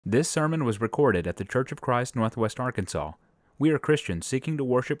This sermon was recorded at the Church of Christ, Northwest Arkansas. We are Christians seeking to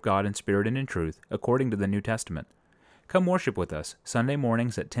worship God in spirit and in truth, according to the New Testament. Come worship with us Sunday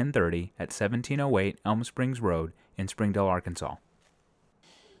mornings at 10:30 at 1708 Elm Springs Road in Springdale, Arkansas.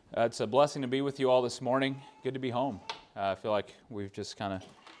 It's a blessing to be with you all this morning. Good to be home. I feel like we've just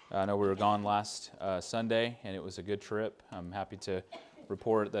I know we were gone last Sunday, and it was a good trip. I'm happy to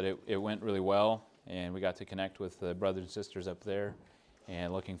report that it went really well, and we got to connect with the brothers and sisters up there,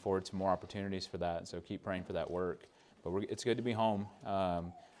 and looking forward to more opportunities for that. So keep praying for that work. But it's good to be home.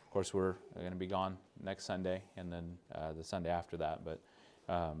 Of course, we're going to be gone next Sunday, and then the Sunday after that. But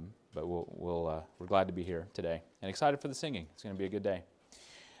we're glad to be here today, and excited for the singing. It's going to be a good day.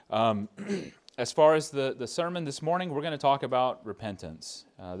 As far as the sermon this morning, we're going to talk about repentance.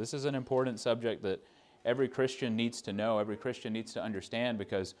 This is an important subject that every Christian needs to know, every Christian needs to understand,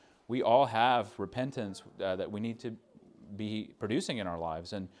 because we all have repentance that we need to be producing in our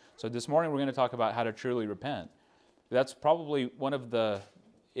lives. And so this morning we're going to talk about how to truly repent. That's probably one of the,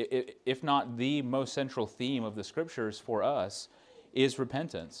 if not the most central theme of the Scriptures for us, is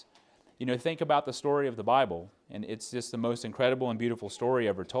repentance. You know, think about the story of the Bible, and it's just the most incredible and beautiful story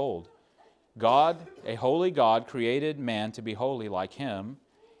ever told. God, a holy God, created man to be holy like Him,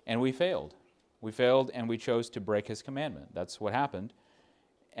 and we failed. We failed, and we chose to break His commandment. That's what happened,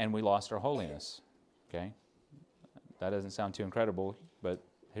 and we lost our holiness. Okay? That doesn't sound too incredible, but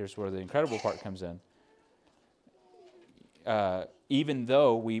here's where the incredible part comes in. Even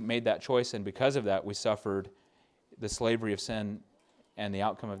though we made that choice, and because of that we suffered the slavery of sin, and the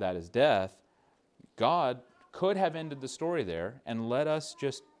outcome of that is death, God could have ended the story there and let us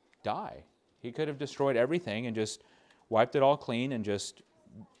just die. He could have destroyed everything and just wiped it all clean and just,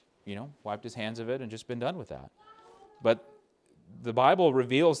 wiped His hands of it and just been done with that. But the Bible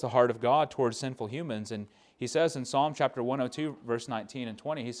reveals the heart of God towards sinful humans, and He says in Psalm chapter 102, verse 19 and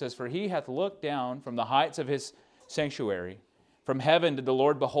 20, He says, "For He hath looked down from the heights of His sanctuary. From heaven did the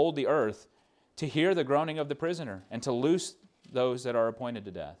Lord behold the earth, to hear the groaning of the prisoner, and to loose those that are appointed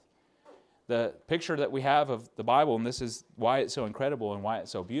to death." The picture that we have of the Bible, and this is why it's so incredible and why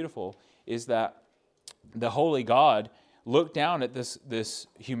it's so beautiful, is that the holy God looked down at this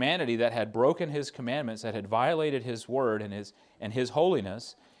humanity that had broken His commandments, that had violated His word and His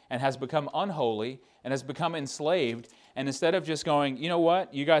holiness, and has become unholy and has become enslaved. And instead of just going, you know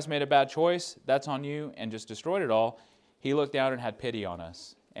what, you guys made a bad choice, that's on you, and just destroyed it all, He looked down and had pity on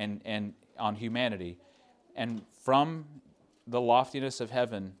us and on humanity. And from the loftiness of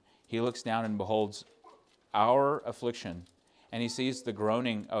heaven, He looks down and beholds our affliction, and He sees the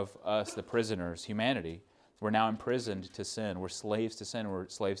groaning of us, the prisoners, humanity. We're now imprisoned to sin. We're slaves to sin. We're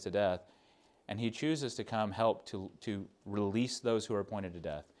slaves to death. And He chooses to come help to release those who are appointed to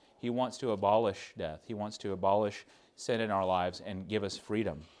death. He wants to abolish death. He wants to abolish sin in our lives and give us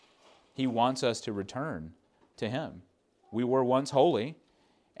freedom. He wants us to return to Him. We were once holy,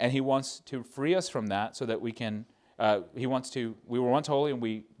 and He wants to free us from that so that we can, we were once holy and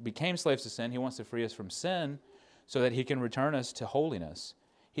we became slaves to sin. He wants to free us from sin so that He can return us to holiness.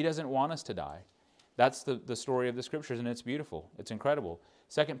 He doesn't want us to die. That's the story of the Scriptures, and it's beautiful. It's incredible.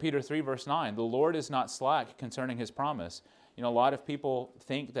 2 Peter 3, verse 9, "The Lord is not slack concerning His promise." You know, a lot of people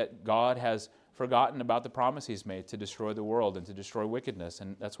think that God has forgotten about the promise He's made to destroy the world and to destroy wickedness,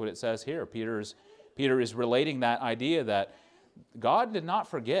 and that's what it says here. Peter is relating that idea that God did not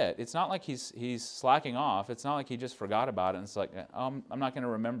forget. It's not like He's slacking off. It's not like He just forgot about it, and it's like, I'm not going to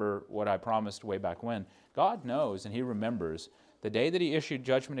remember what I promised way back when. God knows, and He remembers. The day that He issued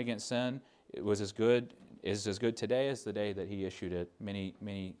judgment against sin, it was as good today as the day that He issued it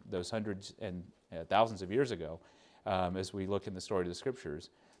those hundreds and thousands of years ago, as we look in the story of the Scriptures.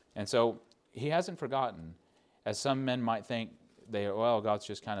 And so He hasn't forgotten, as some men might think, God's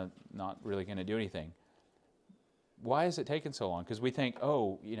just kind of not really going to do anything. Why is it taking so long? Because we think,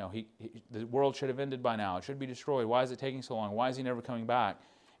 the world should have ended by now. It should be destroyed. Why is it taking so long? Why is He never coming back?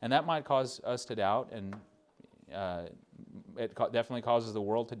 And that might cause us to doubt, and it definitely causes the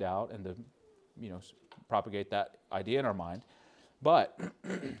world to doubt and to, propagate that idea in our mind. But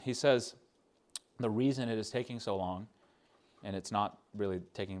He says the reason it is taking so long, and it's not really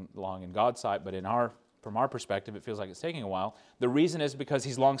taking long in God's sight, but from our perspective, it feels like it's taking a while. The reason is because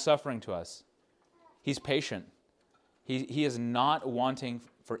He's long-suffering to us. He's patient. He is not wanting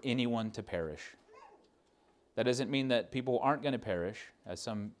for anyone to perish. That doesn't mean that people aren't going to perish, as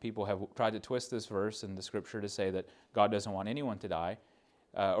some people have tried to twist this verse in the Scripture to say that God doesn't want anyone to die,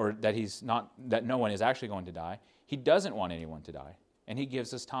 or that no one is actually going to die. He doesn't want anyone to die, and He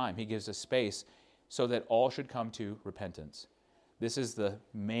gives us time. He gives us space so that all should come to repentance. This is the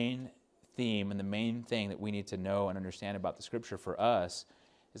main theme and the main thing that we need to know and understand about the Scripture for us,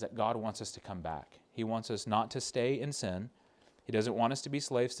 is that God wants us to come back. He wants us not to stay in sin. He doesn't want us to be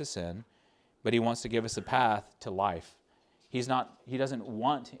slaves to sin, but he wants to give us a path to life. He doesn't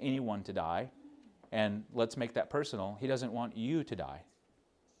want anyone to die, and let's make that personal. He doesn't want you to die.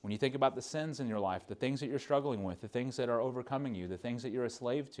 When you think about the sins in your life, the things that you're struggling with, the things that are overcoming you, the things that you're a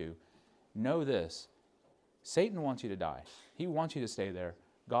slave to, know this. Satan wants you to die. He wants you to stay there.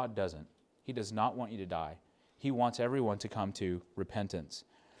 God doesn't. He does not want you to die. He wants everyone to come to repentance.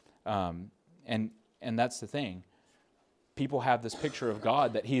 And that's the thing. People have this picture of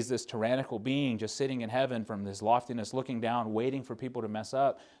God that he's this tyrannical being just sitting in heaven from this loftiness, looking down, waiting for people to mess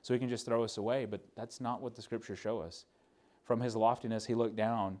up so he can just throw us away. But that's not what the scriptures show us. From his loftiness, he looked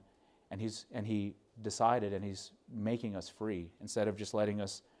down and he decided, and he's making us free instead of just letting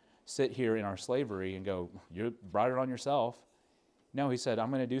us sit here in our slavery and go, you brought it on yourself. No, he said, I'm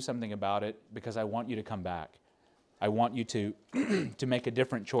going to do something about it because I want you to come back. I want you to, to make a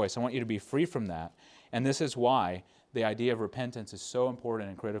different choice. I want you to be free from that. And this is why the idea of repentance is so important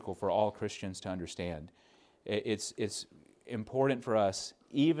and critical for all Christians to understand. It's important for us,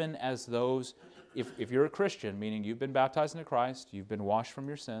 even as those, if you're a Christian, meaning you've been baptized into Christ, you've been washed from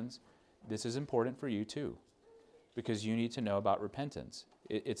your sins, this is important for you too, because you need to know about repentance.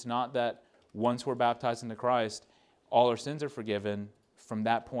 It's not that once we're baptized into Christ, all our sins are forgiven. From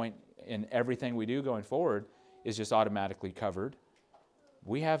that point, in everything we do going forward is just automatically covered.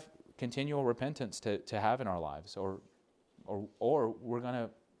 We have continual repentance to have in our lives, or we're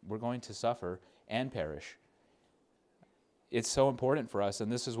going to suffer and perish. It's so important for us,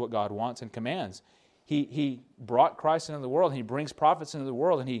 and this is what God wants and commands. He brought Christ into the world, and he brings prophets into the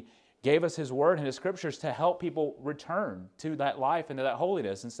world, and he gave us his word and his scriptures to help people return to that life and to that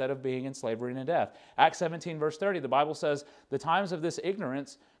holiness instead of being in slavery and in death. Acts 17, verse 30, the Bible says, the times of this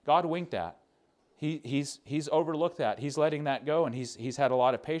ignorance God winked at. He's overlooked that. He's letting that go, and he's had a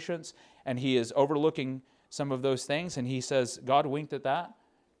lot of patience, and he is overlooking some of those things, and he says, God winked at that,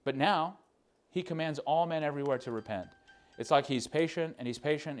 but now he commands all men everywhere to repent. It's like he's patient, and he's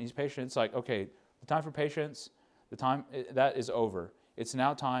patient, and he's patient. It's like, okay, the time for patience, the time, that is over. It's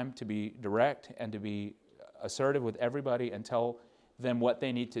now time to be direct and to be assertive with everybody and tell them what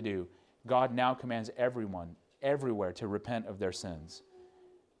they need to do. God now commands everyone, everywhere, to repent of their sins.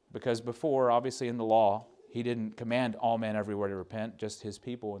 Because before, obviously in the law, he didn't command all men everywhere to repent, just his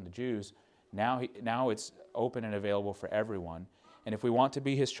people and the Jews. Now it's open and available for everyone. And if we want to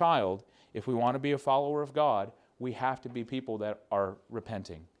be his child, if we want to be a follower of God, we have to be people that are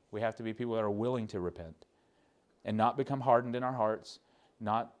repenting. We have to be people that are willing to repent and not become hardened in our hearts,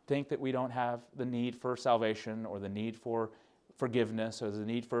 not think that we don't have the need for salvation or the need for forgiveness or the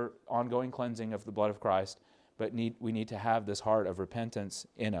need for ongoing cleansing of the blood of Christ, but we need to have this heart of repentance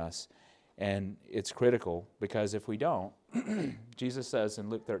in us. And it's critical, because if we don't, Jesus says in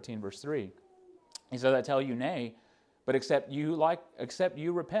Luke 13, verse 3, he says, I tell you, nay, but except you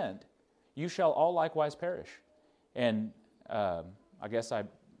repent, you shall all likewise perish. And I guess I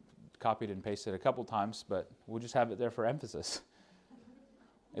copied and pasted a couple times, but we'll just have it there for emphasis.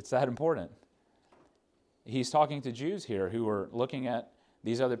 It's that important. He's talking to Jews here who were looking at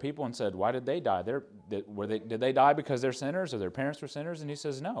these other people and said, why did they die? Did they die because they're sinners or their parents were sinners? And he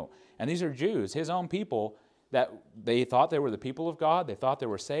says, no. And these are Jews, his own people, that they thought they were the people of God. They thought they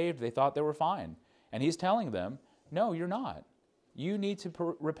were saved. They thought they were fine. And he's telling them, no, you're not. You need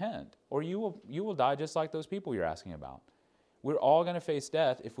to repent, or you will die just like those people you're asking about. We're all going to face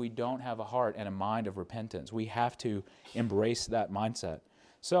death if we don't have a heart and a mind of repentance. We have to embrace that mindset.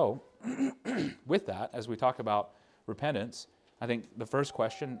 So, with that, as we talk about repentance, I think the first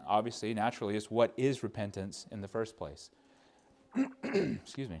question, obviously, naturally, is what is repentance in the first place?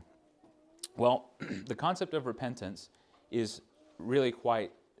 Excuse me. Well, the concept of repentance is really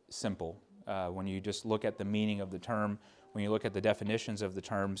quite simple when you just look at the meaning of the term, when you look at the definitions of the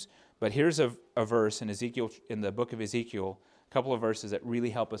terms. But here's a verse in Ezekiel, in the book of Ezekiel, a couple of verses that really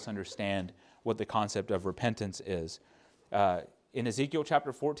help us understand what the concept of repentance is. In Ezekiel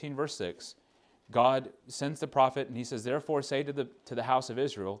chapter 14, verse 6, God sends the prophet, and he says, therefore say to the house of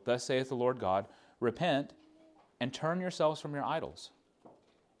Israel, thus saith the Lord God, repent and turn yourselves from your idols,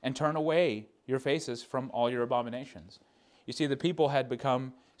 and turn away your faces from all your abominations. You see, the people had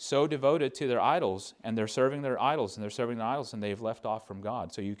become so devoted to their idols, and they're serving their idols, and they've left off from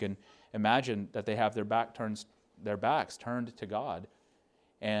God. So you can imagine that they have their backs turned to God,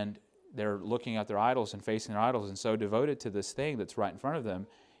 and they're looking at their idols and facing their idols, and so devoted to this thing that's right in front of them.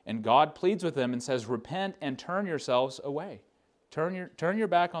 And God pleads with them and says, repent and turn yourselves away. Turn your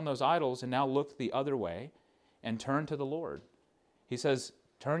back on those idols and now look the other way and turn to the Lord. He says,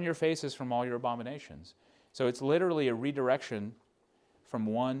 turn your faces from all your abominations. So it's literally a redirection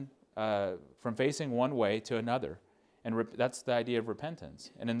from facing one way to another. And that's the idea of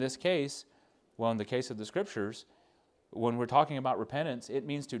repentance. And in this case, well, in the case of the Scriptures, when we're talking about repentance, it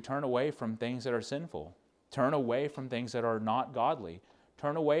means to turn away from things that are sinful, turn away from things that are not godly,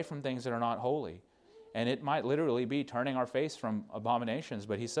 turn away from things that are not holy. And it might literally be turning our face from abominations,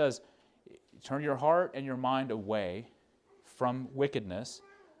 but he says, turn your heart and your mind away from wickedness.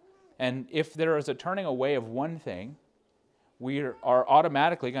 And if there is a turning away of one thing, we are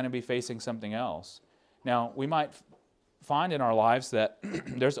automatically going to be facing something else. Now, we might find in our lives that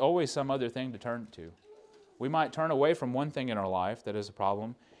there's always some other thing to turn to. We might turn away from one thing in our life that is a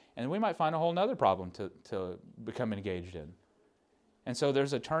problem, and we might find a whole other problem to become engaged in. And so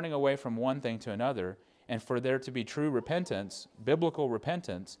there's a turning away from one thing to another, and for there to be true repentance, biblical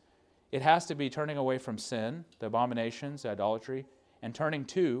repentance, it has to be turning away from sin, the abominations, the idolatry, and turning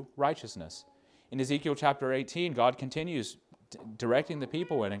to righteousness. In Ezekiel chapter 18, God continues directing the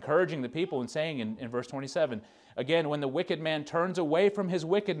people and encouraging the people and saying in verse 27, again, when the wicked man turns away from his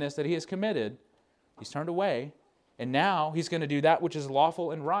wickedness that he has committed, he's turned away, and now he's going to do that which is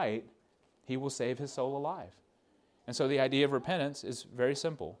lawful and right, he will save his soul alive. And so the idea of repentance is very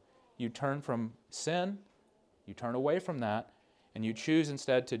simple. You turn from sin, you turn away from that, and you choose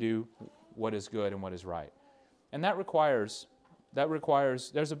instead to do what is good and what is right. And that requires,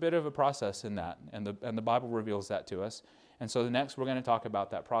 there's a bit of a process in that, and the Bible reveals that to us. And so next we're going to talk about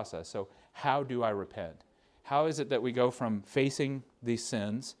that process. So how do I repent? How is it that we go from facing these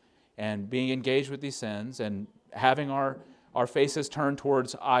sins and being engaged with these sins and having our faces turned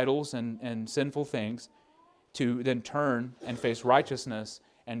towards idols and sinful things to then turn and face righteousness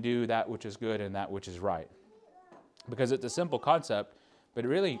and do that which is good and that which is right? Because it's a simple concept, but it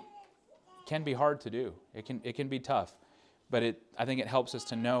really can be hard to do. It can be tough, but I think it helps us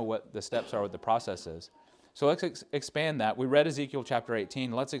to know what the steps are, what the process is. So let's expand that. We read Ezekiel chapter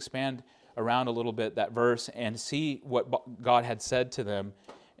 18. Let's expand around a little bit that verse and see what God had said to them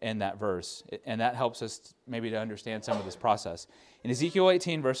in that verse. And that helps us maybe to understand some of this process. In Ezekiel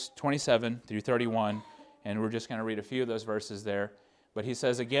 18, verse 27 through 31, and we're just going to read a few of those verses there. But he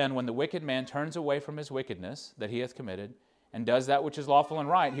says again, when the wicked man turns away from his wickedness that he hath committed and does that which is lawful and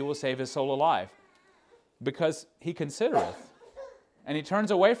right, he will save his soul alive. Because he considereth, and he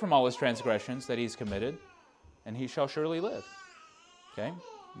turns away from all his transgressions that he's committed, and he shall surely live. Okay?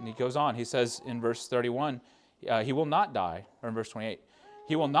 And he goes on. He says in verse 31, he will not die, or in verse 28,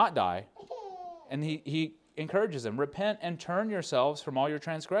 he will not die. And he encourages them, repent and turn yourselves from all your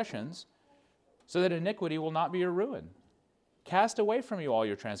transgressions, so that iniquity will not be your ruin. Cast away from you all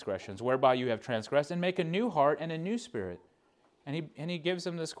your transgressions, whereby you have transgressed, and make a new heart and a new spirit. And he gives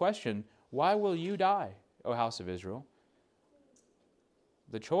them this question, why will you die, O house of Israel?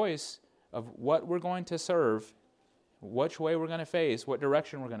 The choice of what we're going to serve, which way we're going to face, what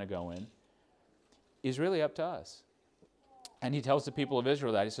direction we're going to go in, is really up to us. And he tells the people of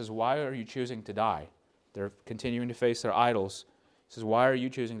Israel that. He says, why are you choosing to die? They're continuing to face their idols. He says, why are you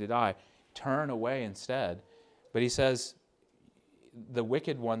choosing to die? Turn away instead. But he says, the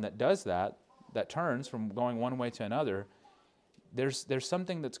wicked one that does that turns from going one way to another, there's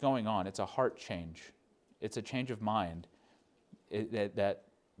something that's going on. It's a heart change. It's a change of mind. That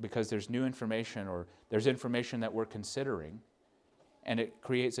because there's new information or there's information that we're considering, and it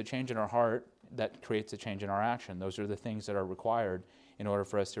creates a change in our heart that creates a change in our action. Those are the things that are required in order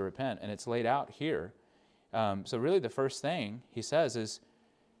for us to repent, and it's laid out here. So really the first thing he says is,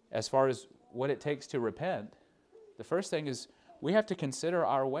 as far as what it takes to repent, the first thing is we have to consider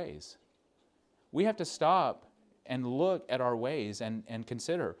our ways. We have to stop and look at our ways and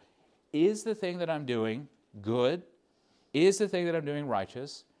consider, is the thing that I'm doing good? Is the thing that I'm doing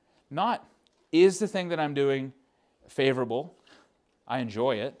righteous? Not, is the thing that I'm doing favorable? I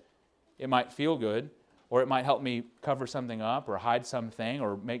enjoy it. It might feel good, or it might help me cover something up or hide something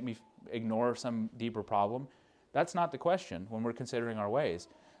or make me ignore some deeper problem. That's not the question when we're considering our ways.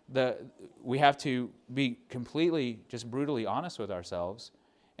 We have to be completely, just brutally honest with ourselves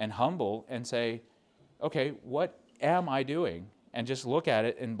and humble and say, okay, what am I doing? And just look at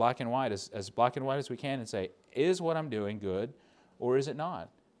it in black and white, as black and white as we can, and say, is what I'm doing good or is it not?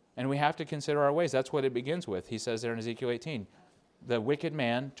 And we have to consider our ways. That's what it begins with. He says there in Ezekiel 18, the wicked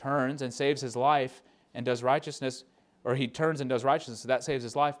man turns and saves his life and does righteousness, or he turns and does righteousness, so that saves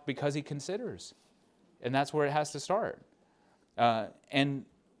his life because he considers. And that's where it has to start. And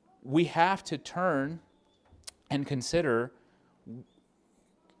we have to turn and consider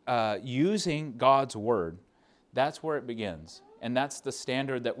using God's word. That's where it begins. And that's the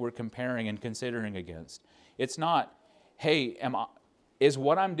standard that we're comparing and considering against. It's not, hey, is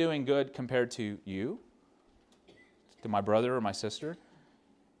what I'm doing good compared to you, to my brother or my sister?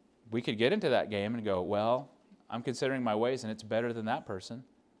 we could get into that game and go, well, I'm considering my ways and it's better than that person.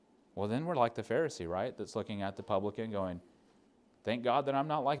 Well, then we're like the Pharisee, right? That's looking at the publican going, thank God that I'm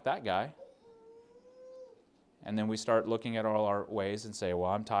not like that guy. And then we start looking at all our ways and say,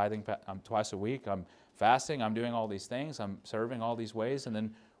 well, I'm tithing, I'm twice a week, I'm fasting, I'm doing all these things, I'm serving all these ways, and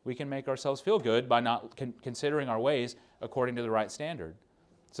then we can make ourselves feel good by not considering our ways according to the right standard.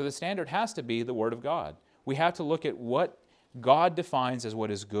 So the standard has to be the Word of God. We have to look at what God defines as what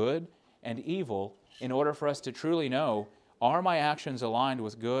is good and evil in order for us to truly know, are my actions aligned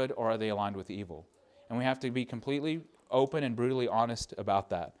with good or are they aligned with evil? And we have to be completely open and brutally honest about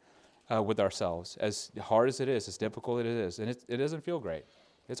that with ourselves. As hard as it is, as difficult as it is, and it doesn't feel great.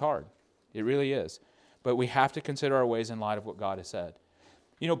 It's hard. It really is. But we have to consider our ways in light of what God has said.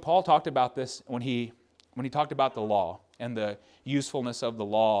 You know, Paul talked about this when he talked about the law and the usefulness of the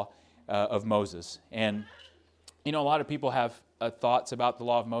law of Moses. And, you know, a lot of people have thoughts about the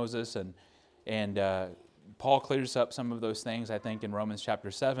law of Moses, and Paul clears up some of those things, I think, in Romans chapter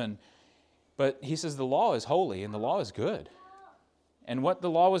 7. But he says the law is holy and the law is good. And what the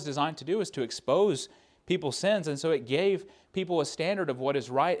law was designed to do is to expose people's sins, and so it gave people a standard of what is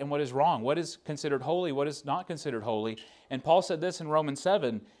right and what is wrong, what is considered holy, what is not considered holy. And Paul said this in Romans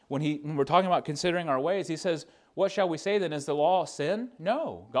 7, when we're talking about considering our ways, he says, what shall we say then? Is the law sin?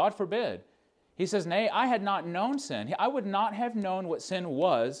 No, God forbid. He says, nay, I had not known sin. I would not have known what sin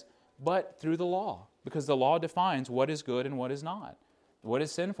was but through the law, because the law defines what is good and what is not, what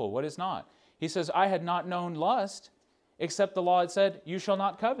is sinful, what is not. He says, I had not known lust, except the law had said, you shall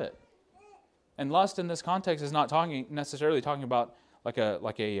not covet. And lust in this context is not necessarily talking about like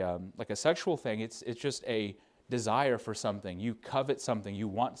a sexual thing. It's just a desire for something. You covet something. You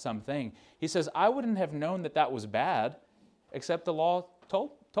want something. He says, I wouldn't have known that that was bad, except the law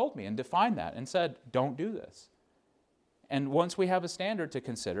told me and defined that and said, don't do this. And once we have a standard to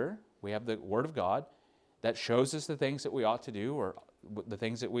consider, we have the Word of God that shows us the things that we ought to do or the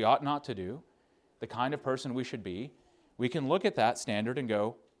things that we ought not to do, the kind of person we should be. We can look at that standard and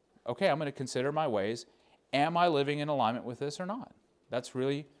go, okay, I'm going to consider my ways. Am I living in alignment with this or not? That's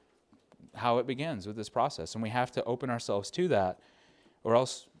really how it begins with this process. And we have to open ourselves to that, or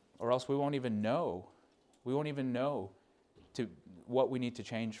else we won't even know. We won't even know what we need to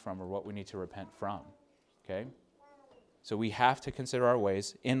change from or what we need to repent from. Okay? So we have to consider our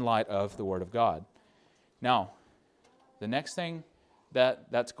ways in light of the Word of God. Now, the next thing that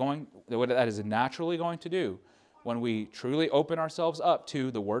is naturally going to do when we truly open ourselves up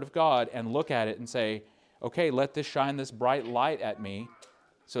to the Word of God and look at it and say, okay, let this shine this bright light at me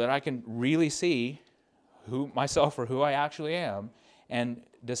so that I can really see myself for who I actually am and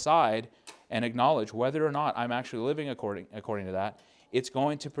decide and acknowledge whether or not I'm actually living according to that. It's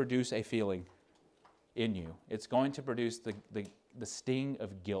going to produce a feeling in you. It's going to produce the sting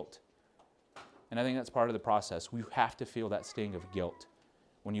of guilt. And I think that's part of the process. We have to feel that sting of guilt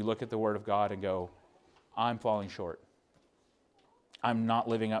when you look at the Word of God and go, I'm falling short. I'm not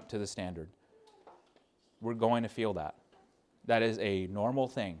living up to the standard. We're going to feel that. That is a normal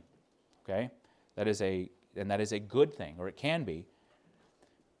thing, okay? That is a good thing, or it can be.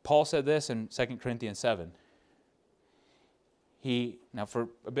 Paul said this in 2 Corinthians 7. Now for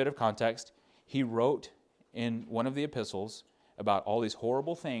a bit of context, he wrote in one of the epistles about all these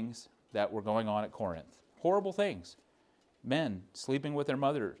horrible things that were going on at Corinth. Horrible things. Men sleeping with their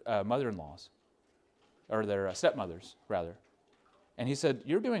mother-in-laws, or their stepmothers, rather. And he said,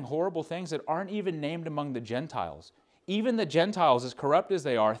 you're doing horrible things that aren't even named among the Gentiles. Even the Gentiles, as corrupt as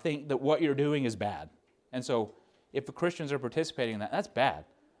they are, think that what you're doing is bad. And so if the Christians are participating in that, that's bad.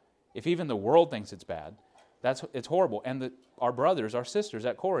 If even the world thinks it's bad, it's horrible. And our brothers, our sisters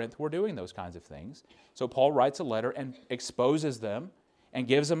at Corinth were doing those kinds of things. So Paul writes a letter and exposes them and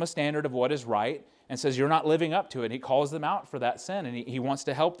gives them a standard of what is right and says, you're not living up to it. He calls them out for that sin, and he wants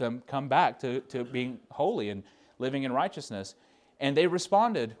to help them come back to being holy and living in righteousness. And they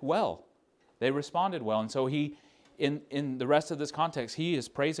responded well. And so in the rest of this context, he is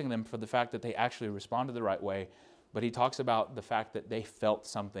praising them for the fact that they actually responded the right way. But he talks about the fact that they felt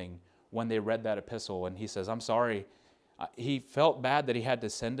something when they read that epistle. And he says, I'm sorry. He felt bad that he had to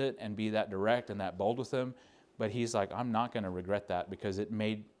send it and be that direct and that bold with them. But he's like, I'm not going to regret that, because it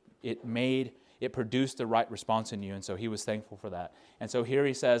produced the right response in you. And so he was thankful for that. And so here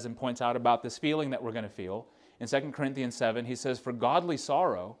he says and points out about this feeling that we're going to feel. In 2 Corinthians 7, he says, for godly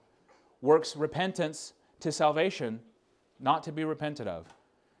sorrow works repentance to salvation, not to be repented of.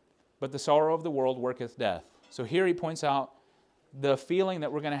 But the sorrow of the world worketh death. So here he points out the feeling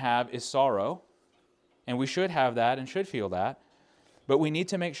that we're going to have is sorrow. And we should have that and should feel that. But we need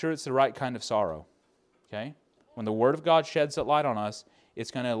to make sure it's the right kind of sorrow. Okay? When the Word of God sheds that light on us,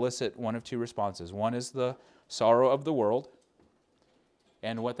 it's going to elicit one of two responses. One is the sorrow of the world.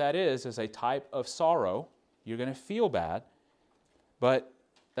 And what that is a type of sorrow. You're going to feel bad, but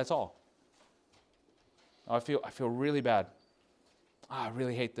that's all. Oh, I feel really bad. Oh, I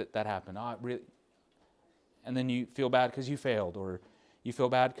really hate that happened. And then you feel bad because you failed, or you feel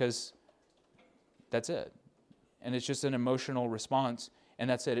bad because that's it. And it's just an emotional response, and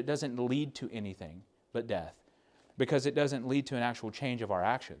that's it. It doesn't lead to anything but death, because it doesn't lead to an actual change of our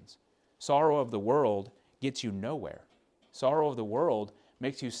actions. Sorrow of the world gets you nowhere. Sorrow of the world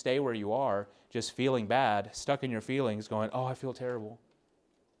makes you stay where you are, just feeling bad, stuck in your feelings, going, oh, I feel terrible.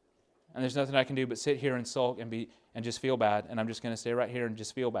 And there's nothing I can do but sit here and sulk and just feel bad, and I'm just going to stay right here and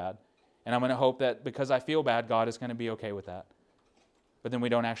just feel bad. And I'm going to hope that because I feel bad, God is going to be okay with that. But then we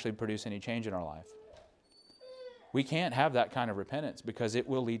don't actually produce any change in our life. We can't have that kind of repentance because it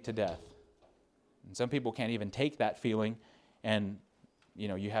will lead to death. And some people can't even take that feeling. And,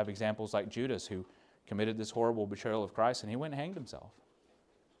 you have examples like Judas, who committed this horrible betrayal of Christ, and he went and hanged himself.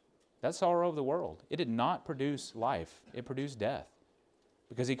 That's sorrow of the world. It did not produce life. It produced death,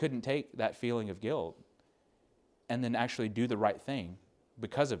 because he couldn't take that feeling of guilt and then actually do the right thing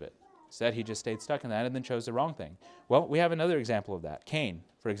because of it. Instead, he just stayed stuck in that and then chose the wrong thing. Well, we have another example of that. Cain,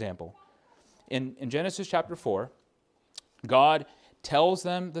 for example. In Genesis chapter 4, God tells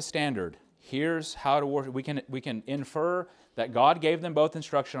them the standard. Here's how to worship. We can infer that God gave them both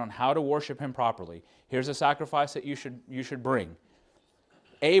instruction on how to worship Him properly. Here's a sacrifice that you should bring.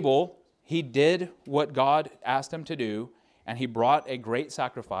 Abel, he did what God asked him to do, and he brought a great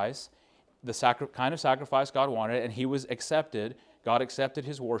sacrifice, the kind of sacrifice God wanted, and he was accepted. God accepted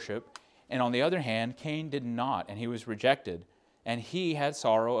his worship. And on the other hand, Cain did not, and he was rejected. And he had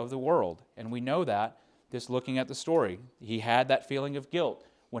sorrow of the world. And we know that just looking at the story. He had that feeling of guilt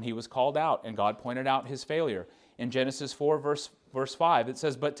when he was called out, and God pointed out his failure. In Genesis 4, verse 5, it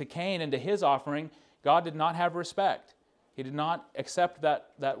says, "But to Cain and to his offering, God did not have respect." He did not accept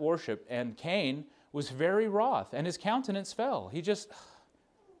that worship. And Cain was very wroth, and his countenance fell.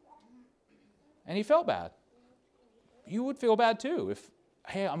 And he felt bad. You would feel bad too if,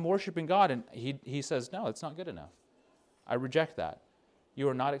 hey, I'm worshiping God, and he says, no, it's not good enough. I reject that. You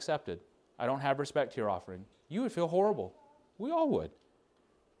are not accepted. I don't have respect to your offering. You would feel horrible. We all would.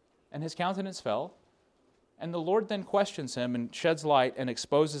 And his countenance fell. And the Lord then questions him and sheds light and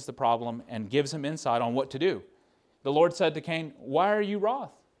exposes the problem and gives him insight on what to do. The Lord said to Cain, "Why are you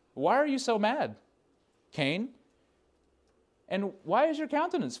wroth? Why are you so mad, Cain? And why is your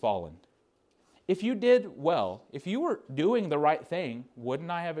countenance fallen? If you did well, if you were doing the right thing,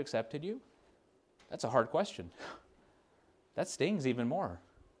 wouldn't I have accepted you?" That's a hard question. That stings even more,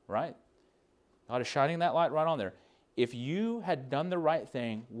 right? God is shining that light right on there. If you had done the right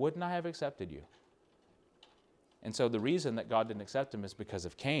thing, wouldn't I have accepted you? And so the reason that God didn't accept him is because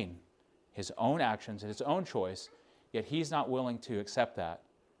of Cain, his own actions, his own choice, yet he's not willing to accept that.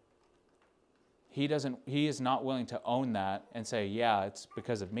 He is not willing to own that and say, yeah, it's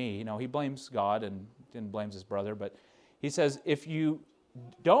because of me. He blames God and blames his brother, but he says, if you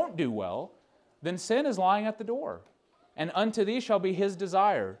don't do well, then sin is lying at the door. And unto thee shall be his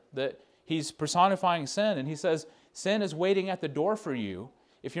desire. That he's personifying sin, and he says, sin is waiting at the door for you.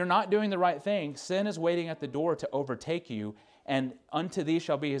 If you're not doing the right thing, sin is waiting at the door to overtake you, and unto thee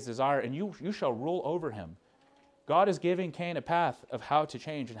shall be his desire, and you shall rule over him. God is giving Cain a path of how to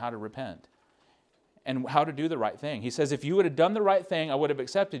change and how to repent and how to do the right thing. He says, if you would have done the right thing, I would have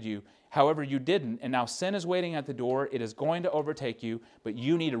accepted you. However, you didn't, and now sin is waiting at the door. It is going to overtake you, but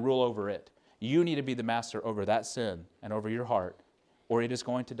you need to rule over it. You need to be the master over that sin and over your heart, or it is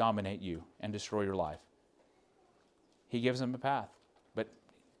going to dominate you and destroy your life. He gives him a path, but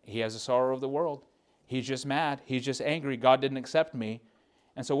he has a sorrow of the world. He's just mad. He's just angry. God didn't accept me.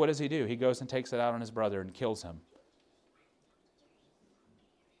 And so what does he do? He goes and takes it out on his brother and kills him.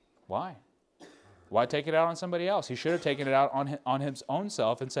 Why? Why take it out on somebody else? He should have taken it out on his own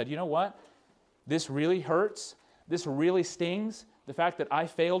self and said, you know what? This really hurts. This really stings. The fact that I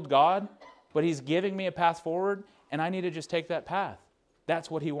failed God, but he's giving me a path forward, and I need to just take that path.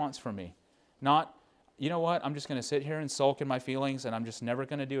 That's what he wants from me. Not, you know what? I'm just going to sit here and sulk in my feelings, and I'm just never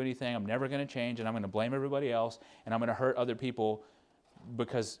going to do anything. I'm never going to change, and I'm going to blame everybody else, and I'm going to hurt other people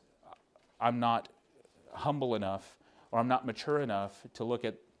because I'm not humble enough or I'm not mature enough to look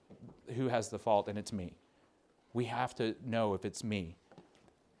at who has the fault, and it's me. We have to know if it's me.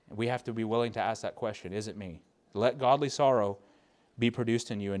 We have to be willing to ask that question, is it me? Let godly sorrow be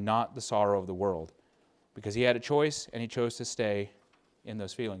produced in you and not the sorrow of the world. Because he had a choice, and he chose to stay in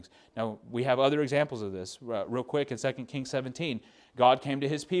those feelings. Now, we have other examples of this. Real quick, in 2 Kings 17, God came to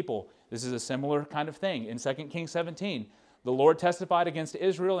his people. This is a similar kind of thing. In 2 Kings 17, The Lord testified against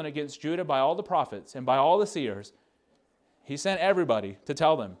Israel and against Judah by all the prophets and by all the seers. He sent everybody to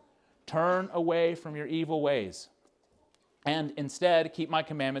tell them, turn away from your evil ways and instead keep my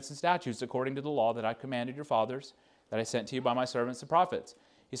commandments and statutes according to the law that I commanded your fathers, that I sent to you by my servants the prophets.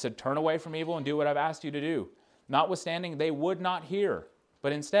 He said, turn away from evil and do what I've asked you to do. Notwithstanding, they would not hear,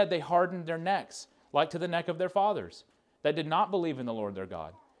 but instead they hardened their necks, like to the neck of their fathers, that did not believe in the Lord their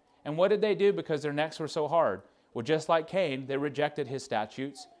God. And what did they do because their necks were so hard? Well, just like Cain, they rejected his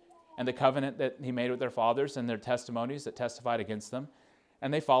statutes and the covenant that he made with their fathers and their testimonies that testified against them.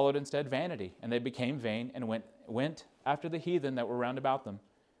 And they followed instead vanity, and they became vain and went after the heathen that were round about them,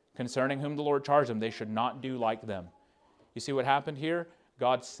 concerning whom the Lord charged them, they should not do like them. You see what happened here?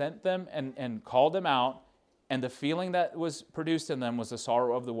 God sent them and called them out, and the feeling that was produced in them was the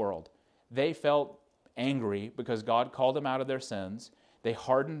sorrow of the world. They felt angry because God called them out of their sins. They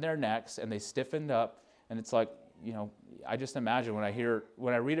hardened their necks and they stiffened up, and it's like, I just imagine when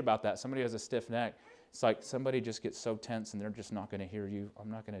I read about that, somebody has a stiff neck, it's like somebody just gets so tense and they're just not going to hear you. I'm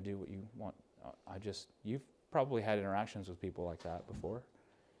not going to do what you want. You've probably had interactions with people like that before,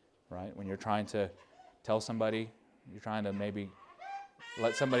 right? When you're trying to tell somebody, you're trying to maybe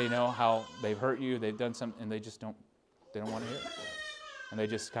let somebody know how they've hurt you, they've done something, and they don't want to hear it. And they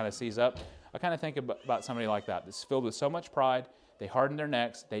just kind of seize up. I kind of think about somebody like that that's filled with so much pride. They harden their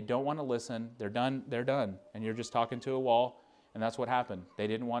necks. They don't want to listen. They're done. And you're just talking to a wall. And that's what happened. They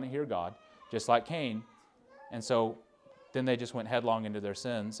didn't want to hear God, just like Cain. And so then they just went headlong into their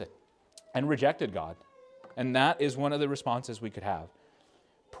sins and rejected God. And that is one of the responses we could have.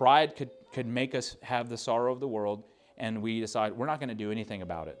 Pride could make us have the sorrow of the world, and we decide we're not going to do anything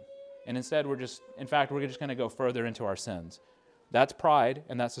about it. And instead, we're just going to go further into our sins. That's pride,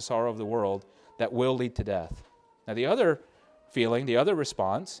 and that's the sorrow of the world that will lead to death. Now, the other feeling, the other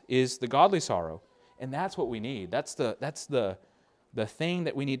response is the godly sorrow, and that's what we need. That's the thing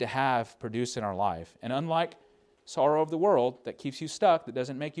that we need to have produced in our life. And unlike sorrow of the world that keeps you stuck, that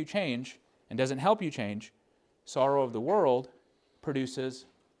doesn't make you change and doesn't help you change, sorrow of the world produces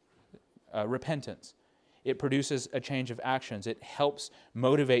repentance. It produces a change of actions. It helps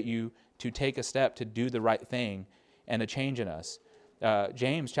motivate you to take a step to do the right thing and a change in us.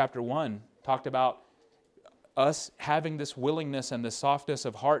 James chapter 1 talked about us having this willingness and this softness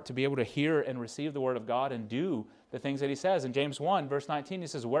of heart to be able to hear and receive the word of God and do the things that he says. In James 1, verse 19, he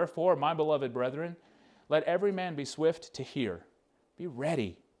says, wherefore, my beloved brethren, let every man be swift to hear. Be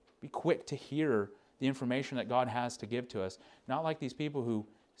ready. Be quick to hear the information that God has to give to us. Not like these people who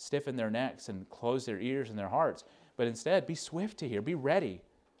stiffen their necks and close their ears and their hearts, but instead be swift to hear. Be ready.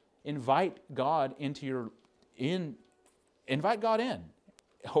 Invite God invite God in.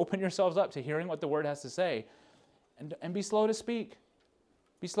 Open yourselves up to hearing what the word has to say, and be slow to speak.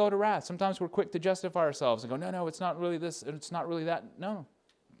 Be slow to wrath. Sometimes we're quick to justify ourselves and go, no, it's not really this, it's not really that. No,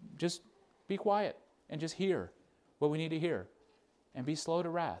 just be quiet and just hear what we need to hear. And be slow to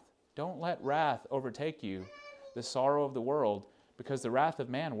wrath. Don't let wrath overtake you, the sorrow of the world, because the wrath of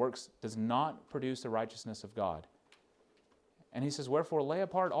man does not produce the righteousness of God. And he says, wherefore lay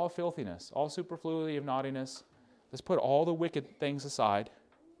apart all filthiness, all superfluity of naughtiness. Let's put all the wicked things aside.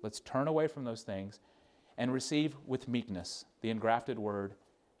 Let's turn away from those things and receive with meekness the engrafted word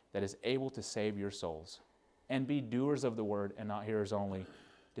that is able to save your souls. And be doers of the word and not hearers only,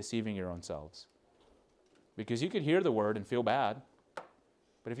 deceiving your own selves. Because you could hear the word and feel bad,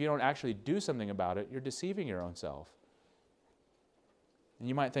 but if you don't actually do something about it, you're deceiving your own self. And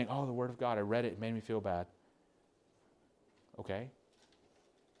you might think, oh, the word of God, I read it made me feel bad. Okay.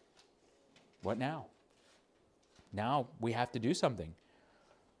 What now? Now we have to do something.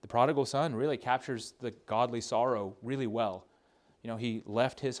 The prodigal son really captures the godly sorrow really well. He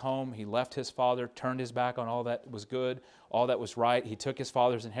left his home, he left his father, turned his back on all that was good, all that was right. He took his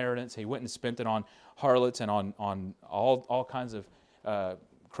father's inheritance. He went and spent it on harlots and on all kinds of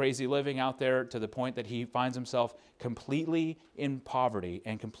crazy living out there, to the point that he finds himself completely in poverty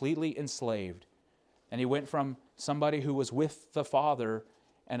and completely enslaved. And he went from somebody who was with the father,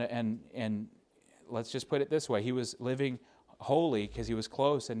 and let's just put it this way, he was living holy because he was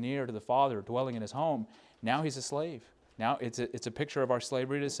close and near to the Father, dwelling in his home. Now he's a slave. Now it's a picture of our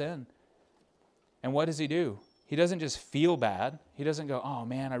slavery to sin. And what does he do? He doesn't just feel bad. He doesn't go, oh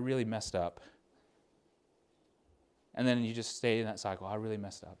man, I really messed up. And then you just stay in that cycle. I really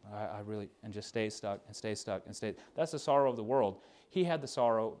messed up. And just stay stuck and stay stuck and stay. That's the sorrow of the world. He had the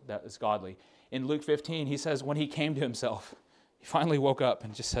sorrow that is godly. In Luke 15, he says when he came to himself, he finally woke up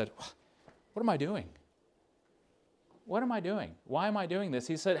and just said, what am I doing? What am I doing? Why am I doing this?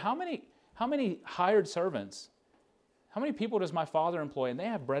 He said, how many hired servants, how many people does my father employ? And they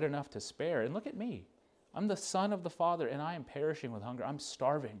have bread enough to spare. And look at me. I'm the son of the Father, and I am perishing with hunger. I'm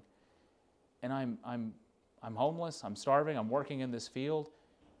starving. And I'm homeless. I'm starving. I'm working in this field.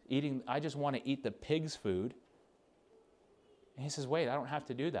 I just want to eat the pig's food. And he says, wait, I don't have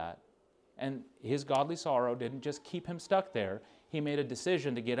to do that. And his godly sorrow didn't just keep him stuck there. He made a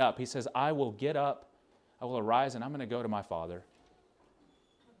decision to get up. He says, I will get up, I will arise, and I'm going to go to my Father.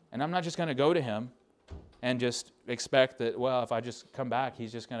 And I'm not just going to go to him and just expect that, well, if I just come back,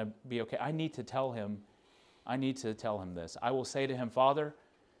 he's just going to be okay. I need to tell him this. I will say to him, Father,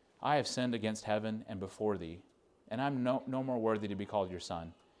 I have sinned against heaven and before thee, and I'm no more worthy to be called your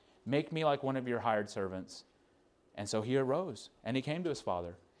son. Make me like one of your hired servants. And so he arose, and he came to his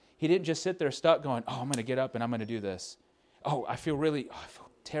father. He didn't just sit there stuck going, oh, I'm going to get up and I'm going to do this. I feel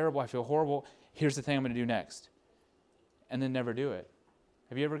terrible. I feel horrible. Here's the thing I'm going to do next. And then never do it.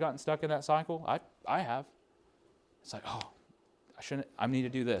 Have you ever gotten stuck in that cycle? I have. It's like, I need to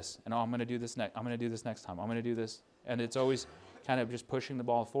do this. And I'm going to do this next. I'm going to do this next time. I'm going to do this. And it's always kind of just pushing the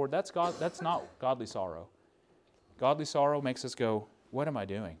ball forward. That's not godly sorrow. Godly sorrow makes us go, what am I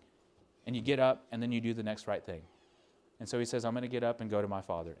doing? And you get up and then you do the next right thing. And so he says, I'm going to get up and go to my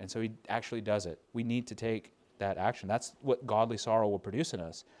Father. And so he actually does it. We need to take that action. That's what godly sorrow will produce in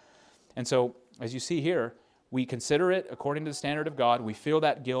us. And so, as you see here, we consider it according to the standard of God. We feel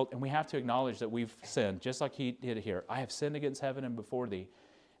that guilt, and we have to acknowledge that we've sinned, just like he did here. I have sinned against heaven and before thee.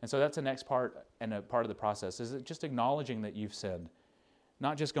 And so that's the next part, and a part of the process, is it just acknowledging that you've sinned.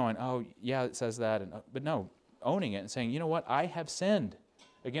 Not just going, oh, yeah, it says that. But no, owning it and saying, you know what? I have sinned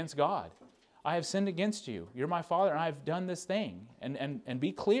against God. I have sinned against you. You're my Father, and I've done this thing. And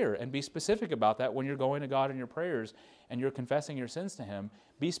be clear and be specific about that when you're going to God in your prayers and you're confessing your sins to him.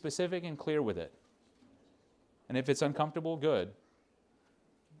 Be specific and clear with it. And if it's uncomfortable, good.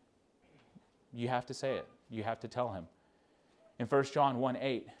 You have to say it. You have to tell him. In 1 John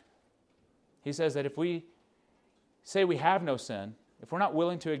 1:8, he says that if we say we have no sin, if we're not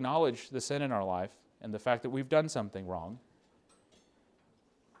willing to acknowledge the sin in our life and the fact that we've done something wrong,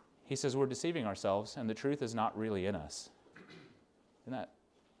 he says we're deceiving ourselves and the truth is not really in us. Isn't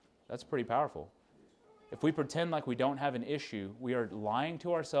that's pretty powerful. If we pretend like we don't have an issue, we are lying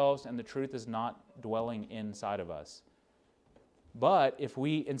to ourselves and the truth is not dwelling inside of us. But if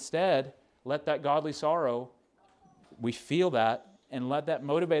we instead let that godly sorrow, we feel that, and let that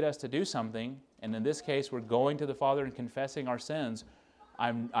motivate us to do something, and in this case we're going to the Father and confessing our sins.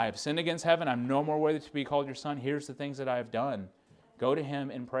 I have sinned against heaven. I'm no more worthy to be called your son. Here's the things that I have done. Go to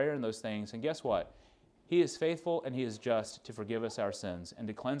him in prayer in those things. And guess what? He is faithful and he is just to forgive us our sins and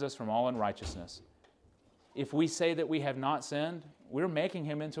to cleanse us from all unrighteousness. If we say that we have not sinned, we're making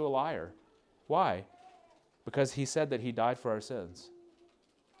him into a liar. Why? Because he said that he died for our sins.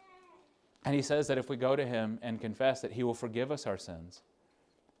 And he says that if we go to him and confess that he will forgive us our sins.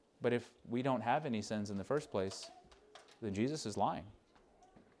 But if we don't have any sins in the first place, then Jesus is lying.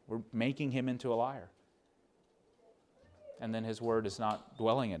 We're making him into a liar. And then his word is not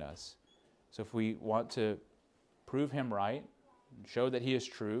dwelling in us. So if we want to prove him right, show that he is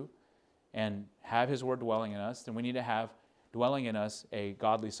true, and have his word dwelling in us, then we need to have dwelling in us a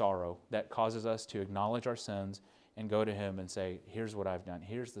godly sorrow that causes us to acknowledge our sins and go to him and say, here's what I've done.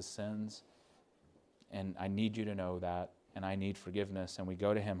 Here's the sins, and I need you to know that, and I need forgiveness. And we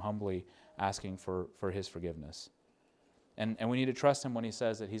go to him humbly asking for his forgiveness. And we need to trust him when he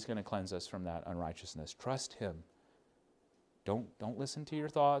says that he's going to cleanse us from that unrighteousness. Trust him. Don't listen to your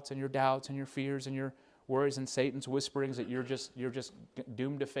thoughts and your doubts and your fears and your worries and Satan's whisperings that you're just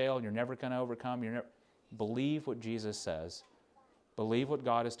doomed to fail and you're never going to overcome. Believe what Jesus says. Believe what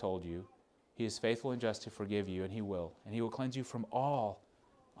God has told you. He is faithful and just to forgive you, and he will. And he will cleanse you from all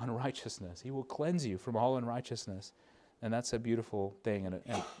unrighteousness. He will cleanse you from all unrighteousness. And that's a beautiful thing, and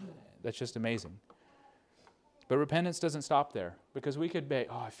that's just amazing. But repentance doesn't stop there, because we could be,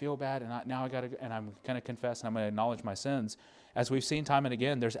 I feel bad, and I'm going to confess, and I'm going to acknowledge my sins. As we've seen time and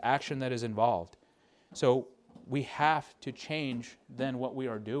again, there's action that is involved. So we have to change then what we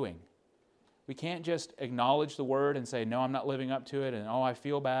are doing. We can't just acknowledge the word and say, no, I'm not living up to it, and I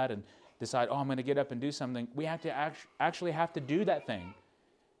feel bad, and decide, I'm going to get up and do something. We have to actually have to do that thing.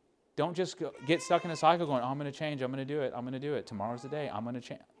 Don't just get stuck in a cycle going, I'm going to change, I'm going to do it. Tomorrow's the day, I'm going to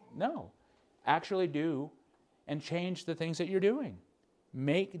change. No. Actually do and change the things that you're doing.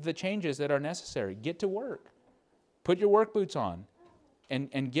 Make the changes that are necessary. Get to work. Put your work boots on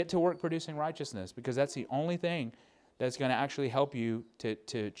and get to work producing righteousness, because that's the only thing that's going to actually help you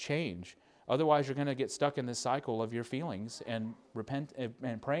to change. Otherwise, you're going to get stuck in this cycle of your feelings and repent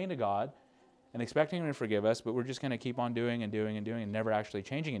and praying to God and expecting him to forgive us, but we're just going to keep on doing and never actually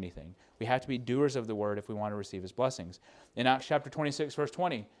changing anything. We have to be doers of the word if we want to receive his blessings. In Acts chapter 26, verse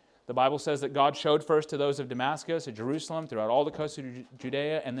 20, The Bible says that God showed first to those of Damascus, at Jerusalem, throughout all the coast of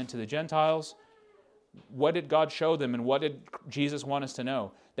Judea, and then to the Gentiles. What did God show them, and what did Jesus want us to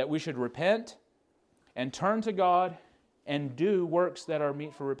know? That we should repent and turn to God and do works that are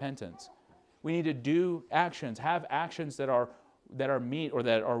meet for repentance. We need to do actions, have actions that are meet or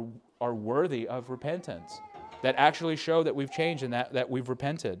that are worthy of repentance, that actually show that we've changed and that we've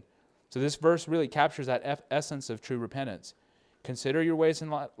repented. So this verse really captures that essence of true repentance. Consider your ways in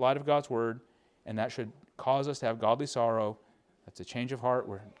light of God's word, and that should cause us to have godly sorrow. That's a change of heart.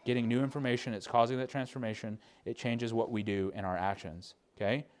 We're getting new information. It's causing that transformation. It changes what we do in our actions.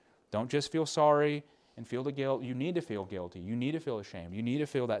 Okay? Don't just feel sorry and feel the guilt. You need to feel guilty. You need to feel ashamed. You need to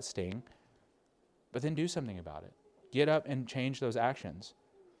feel that sting. But then do something about it. Get up and change those actions.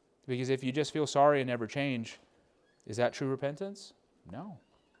 Because if you just feel sorry and never change, is that true repentance? No,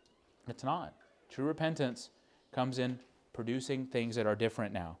 it's not. True repentance comes in producing things that are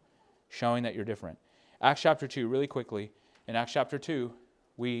different now, showing that you're different. Acts chapter 2, really quickly. In Acts chapter 2,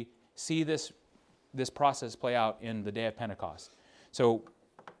 we see this process play out in the day of Pentecost. So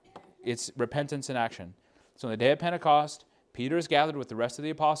it's repentance in action. So on the day of Pentecost, Peter is gathered with the rest of the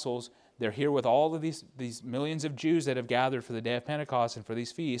apostles. They're here with all of these millions of Jews that have gathered for the day of Pentecost and for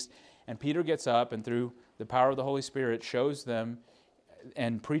these feasts. And Peter gets up and through the power of the Holy Spirit shows them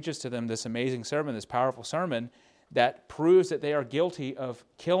and preaches to them this amazing sermon, this powerful sermon that proves that they are guilty of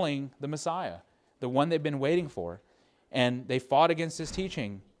killing the Messiah, the one they've been waiting for. And they fought against his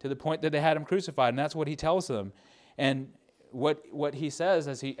teaching to the point that they had him crucified. And that's what he tells them. And what he says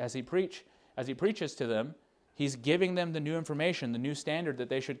as he preaches to them, he's giving them the new information, the new standard that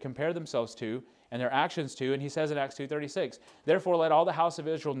they should compare themselves to and their actions to. And he says in Acts 2:36, therefore let all the house of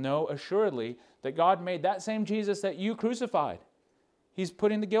Israel know assuredly that God made that same Jesus that you crucified. He's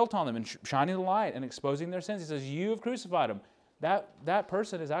putting the guilt on them and shining the light and exposing their sins. He says, you have crucified him. That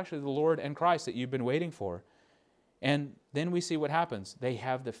person is actually the Lord and Christ that you've been waiting for. And then we see what happens. They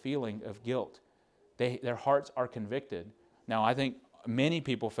have the feeling of guilt. Their hearts are convicted. Now, I think many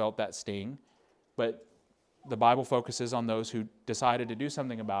people felt that sting, but the Bible focuses on those who decided to do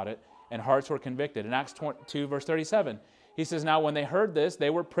something about it, and hearts were convicted. In Acts 2, verse 37, he says, now when they heard this, they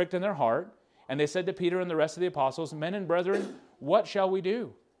were pricked in their heart, and they said to Peter and the rest of the apostles, men and brethren, what shall we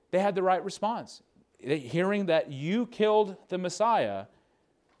do? They had the right response. Hearing that you killed the Messiah,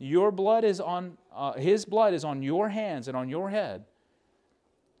 your blood is on, his blood is on your hands and on your head.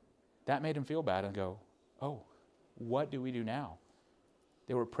 That made them feel bad and go, oh, what do we do now?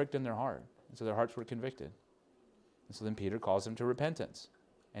 They were pricked in their heart, and so their hearts were convicted. And so then Peter calls them to repentance.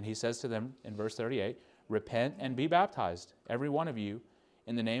 And he says to them in verse 38, repent and be baptized, every one of you,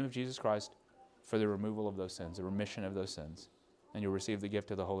 in the name of Jesus Christ, for the removal of those sins, the remission of those sins. And you'll receive the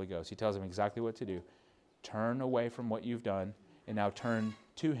gift of the Holy Ghost. He tells them exactly what to do. Turn away from what you've done and now turn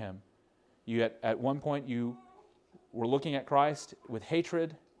to him. You at one point you were looking at Christ with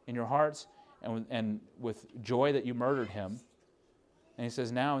hatred in your hearts and with joy that you murdered him. And he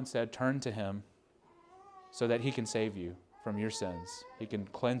says now instead turn to him so that he can save you from your sins. He can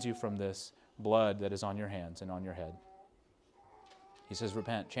cleanse you from this blood that is on your hands and on your head. He says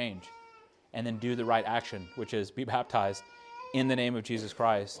repent, change, and then do the right action, which is be baptized in the name of Jesus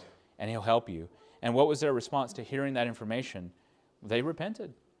Christ, and he'll help you. And what was their response to hearing that information? They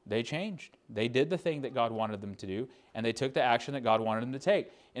repented. They changed. They did the thing that God wanted them to do, and they took the action that God wanted them to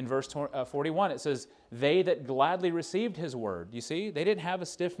take. In verse 41, it says, they that gladly received his word. You see, they didn't have a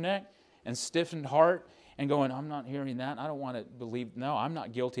stiff neck and stiffened heart and going, I'm not hearing that. I don't want to believe. No, I'm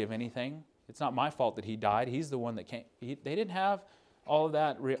not guilty of anything. It's not my fault that he died. He's the one that came. They didn't have all of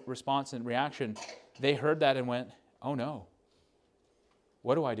that response and reaction. They heard that and went, oh no,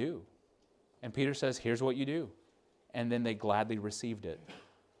 what do I do? And Peter says, here's what you do. And then they gladly received it.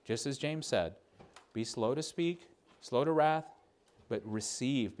 Just as James said, be slow to speak, slow to wrath, but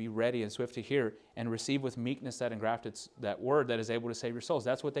receive, be ready and swift to hear, and receive with meekness that engrafted that word that is able to save your souls.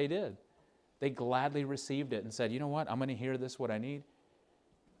 That's what they did. They gladly received it and said, you know what, I'm going to hear this, what I need.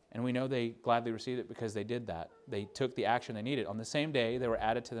 And we know they gladly received it because they did that. They took the action they needed. On the same day, there were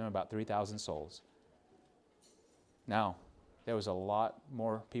added to them about 3,000 souls. Now, there was a lot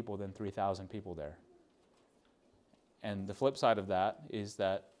more people than 3,000 people there. And the flip side of that is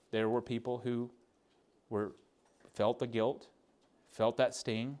that there were people who felt the guilt, felt that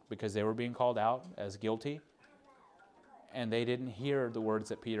sting because they were being called out as guilty, and they didn't hear the words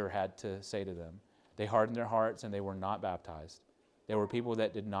that Peter had to say to them. They hardened their hearts and they were not baptized. There were people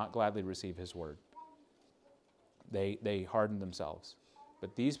that did not gladly receive his word. They hardened themselves.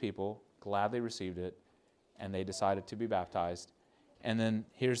 But these people gladly received it, and they decided to be baptized. And then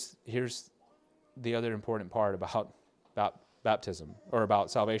here's the other important part about baptism, or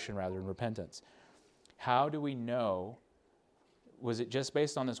about salvation rather, and repentance. How do we know? Was it just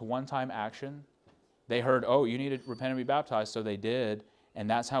based on this one-time action? They heard, oh, you need to repent and be baptized, so they did, and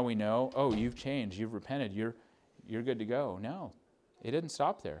that's how we know, oh, you've changed, you've repented, you're good to go. No, it didn't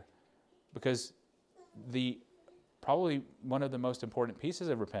stop there. Because probably one of the most important pieces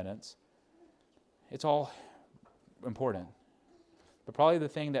of repentance, it's all important, but probably the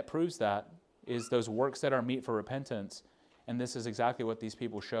thing that proves that is those works that are meet for repentance, and this is exactly what these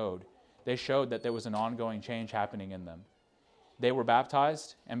people showed. They showed that there was an ongoing change happening in them. They were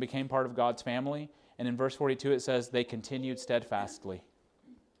baptized and became part of God's family, and in verse 42 it says they continued steadfastly.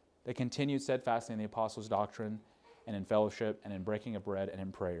 They continued steadfastly in the apostles' doctrine and in fellowship and in breaking of bread and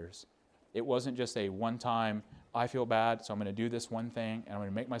in prayers. It wasn't just a one-time, I feel bad, so I'm going to do this one thing, and I'm going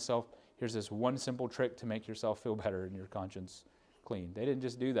to make myself, here's this one simple trick to make yourself feel better and your conscience clean. They didn't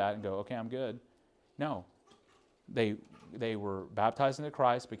just do that and go, okay, I'm good. No. They were baptized into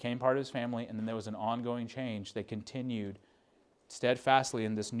Christ, became part of his family, and then there was an ongoing change. They continued steadfastly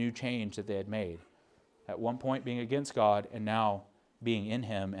in this new change that they had made. At one point being against God, and now being in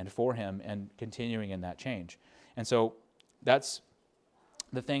him and for him and continuing in that change. And so that's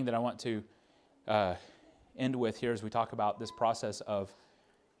the thing that I want to end with here as we talk about this process of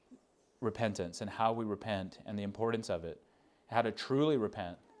repentance and how we repent and the importance of it. How to truly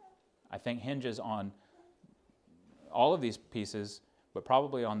repent, I think, hinges on all of these pieces, but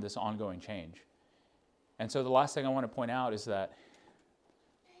probably on this ongoing change. And so the last thing I want to point out is that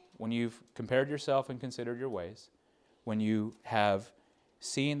when you've compared yourself and considered your ways, when you have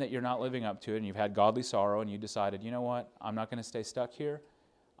seen that you're not living up to it and you've had godly sorrow and you decided, you know what, I'm not going to stay stuck here.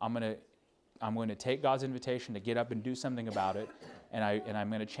 I'm going to take God's invitation to get up and do something about it, and I'm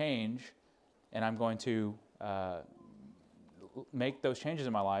going to change, and I'm going to make those changes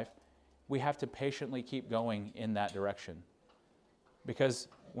in my life. We have to patiently keep going in that direction. Because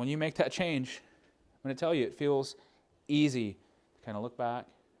when you make that change, I'm going to tell you, it feels easy to kind of look back,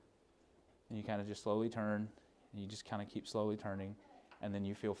 and you kind of just slowly turn, and you just kind of keep slowly turning, and then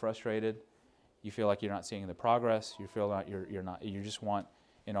you feel frustrated. You feel like you're not seeing the progress. You feel like you just want,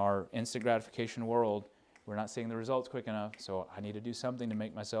 in our instant gratification world, we're not seeing the results quick enough, so I need to do something to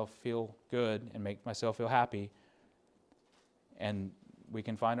make myself feel good and make myself feel happy. And we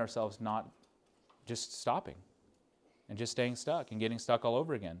can find ourselves not just stopping and just staying stuck and getting stuck all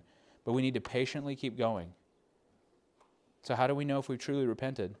over again. But we need to patiently keep going. So how do we know if we've truly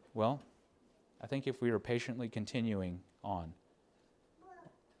repented? Well, I think if we are patiently continuing on.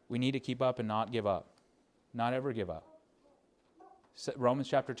 We need to keep up and not give up. Not ever give up. Romans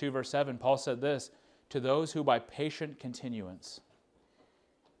chapter 2, verse 7, Paul said this, to those who by patient continuance.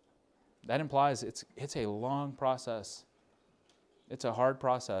 That implies it's a long process. It's a hard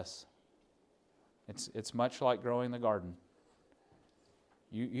process. It's much like growing the garden.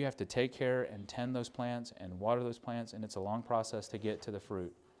 You have to take care and tend those plants and water those plants, and it's a long process to get to the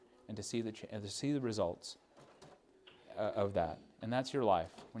fruit and to see the results of that. And that's your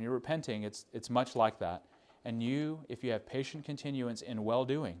life. When you're repenting, it's much like that. And if you have patient continuance in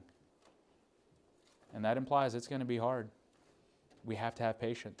well-doing, and that implies it's going to be hard. We have to have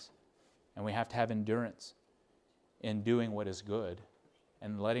patience, and we have to have endurance in doing what is good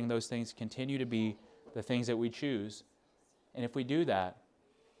and letting those things continue to be the things that we choose. And if we do that,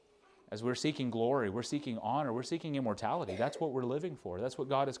 as we're seeking glory, we're seeking honor, we're seeking immortality. That's what we're living for. That's what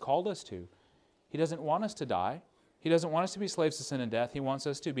God has called us to. He doesn't want us to die. He doesn't want us to be slaves to sin and death. He wants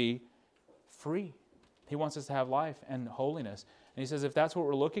us to be free. He wants us to have life and holiness. And he says if that's what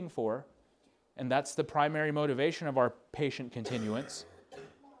we're looking for, and that's the primary motivation of our patient continuance,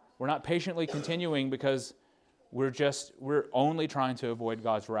 we're not patiently continuing because we're only trying to avoid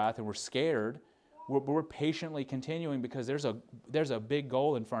God's wrath and we're scared. We're patiently continuing because there's a big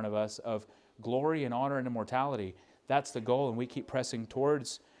goal in front of us of glory and honor and immortality. That's the goal, and we keep pressing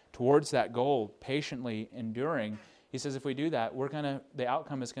towards that goal, patiently enduring. He says if we do that, the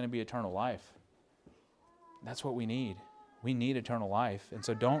outcome is going to be eternal life. That's what we need. We need eternal life, and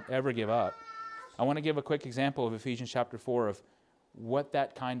so don't ever give up. I want to give a quick example of Ephesians chapter 4 of what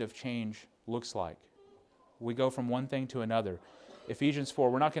that kind of change looks like. We go from one thing to another. Ephesians 4,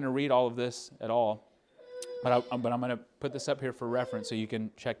 we're not going to read all of this at all, but I'm going to put this up here for reference so you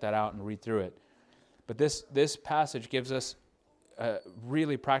can check that out and read through it. But this passage gives us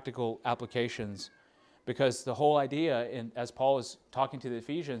really practical applications, because the whole idea, as Paul is talking to the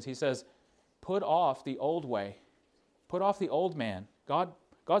Ephesians, he says, put off the old way. Put off the old man. God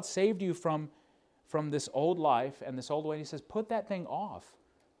saved you from this old life and this old way. And he says, put that thing off.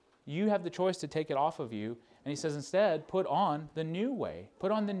 You have the choice to take it off of you. And he says, instead, put on the new way.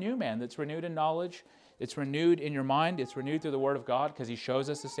 Put on the new man that's renewed in knowledge, It's renewed in your mind. It's renewed through the Word of God because He shows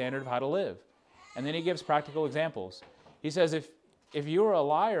us the standard of how to live. And then He gives practical examples. He says if you were a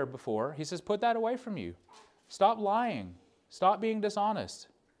liar before, He says put that away from you. Stop lying. Stop being dishonest.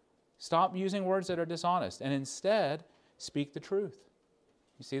 Stop using words that are dishonest. And instead, speak the truth.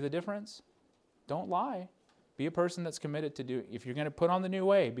 You see the difference? Don't lie. Be a person that's committed to do. If you're going to put on the new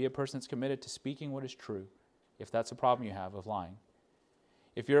way, be a person that's committed to speaking what is true, if that's a problem you have of lying.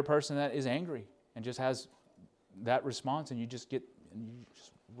 If you're a person that is angry and just has that response and you just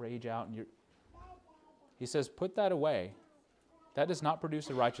rage out and He says, put that away. That does not produce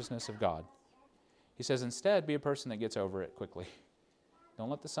the righteousness of God. He says, instead, be a person that gets over it quickly. Don't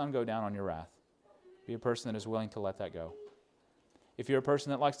let the sun go down on your wrath. Be a person that is willing to let that go. If you're a person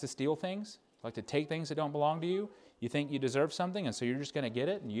that likes to steal things, like to take things that don't belong to you, you think you deserve something, and so you're just going to get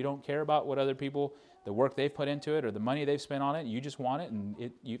it, and you don't care about what other people, the work they've put into it or the money they've spent on it, you just want it,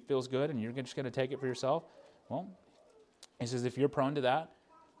 and it feels good, and you're just going to take it for yourself. Well, He says if you're prone to that,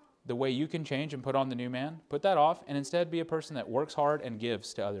 the way you can change and put on the new man, put that off, and instead be a person that works hard and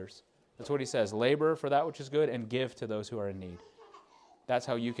gives to others. That's what He says. Labor for that which is good and give to those who are in need. That's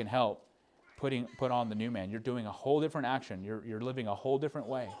how you can help put on the new man. You're doing a whole different action. You're living a whole different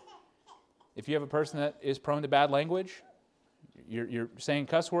way. If you have a person that is prone to bad language, you're saying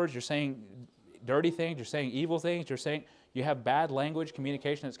cuss words, you're saying dirty things, you're saying evil things, you have bad language,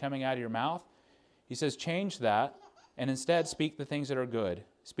 communication that's coming out of your mouth. He says change that and instead speak the things that are good.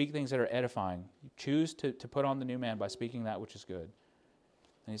 Speak things that are edifying. You choose to put on the new man by speaking that which is good.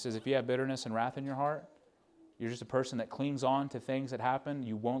 And He says if you have bitterness and wrath in your heart, you're just a person that clings on to things that happen.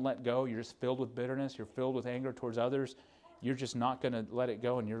 You won't let go. You're just filled with bitterness. You're filled with anger towards others. You're just not going to let it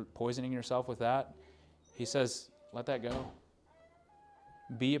go, and you're poisoning yourself with that. He says, let that go.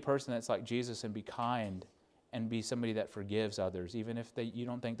 Be a person that's like Jesus and be kind and be somebody that forgives others, even if you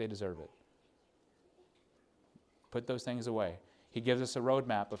don't think they deserve it. Put those things away. He gives us a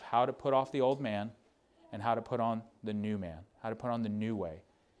roadmap of how to put off the old man and how to put on the new man, how to put on the new way.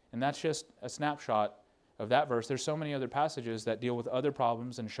 And that's just a snapshot of that verse. There's so many other passages that deal with other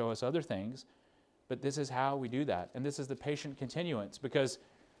problems and show us other things, but this is how we do that. And this is the patient continuance, because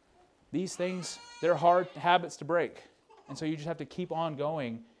these things, they're hard habits to break. And so you just have to keep on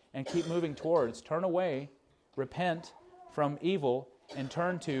going and keep moving towards. Turn away, repent from evil, and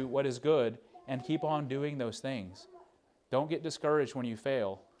turn to what is good, and keep on doing those things. Don't get discouraged when you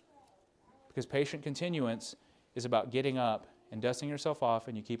fail, because patient continuance is about getting up and dusting yourself off,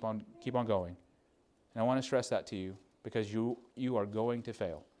 and you keep on going. And I want to stress that to you, because you are going to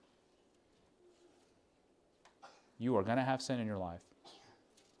fail. You are going to have sin in your life.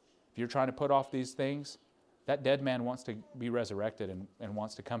 If you're trying to put off these things, that dead man wants to be resurrected and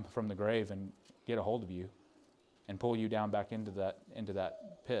wants to come from the grave and get a hold of you and pull you down back into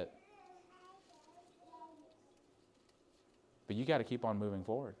that pit. But you got to keep on moving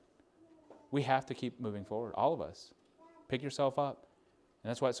forward. We have to keep moving forward, all of us. Pick yourself up. And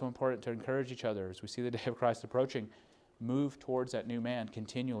that's why it's so important to encourage each other as we see the day of Christ approaching. Move towards that new man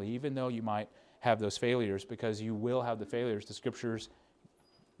continually, even though you might have those failures, because you will have the failures. The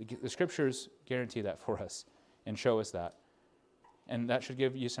Scriptures guarantee that for us and show us that. And that should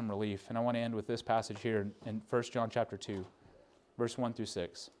give you some relief. And I want to end with this passage here in 1 John chapter 2, verse 1 through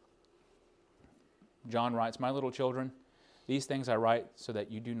 6. John writes, "My little children, these things I write so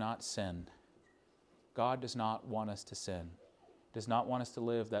that you do not sin." God does not want us to sin. Does not want us to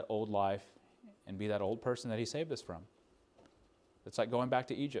live that old life and be that old person that He saved us from. It's like going back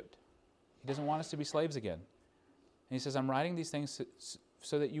to Egypt. He doesn't want us to be slaves again. And He says, I'm writing these things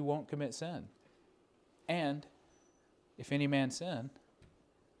so that you won't commit sin. And if any man sin,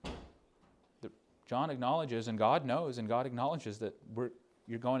 John acknowledges, and God knows, and God acknowledges that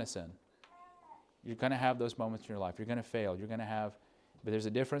you're going to sin. You're going to have those moments in your life. You're going to fail. But there's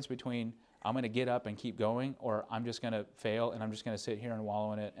a difference between I'm going to get up and keep going, or I'm just going to fail and I'm just going to sit here and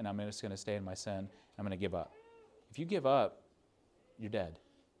wallow in it, and I'm just going to stay in my sin and I'm going to give up. If you give up, you're dead.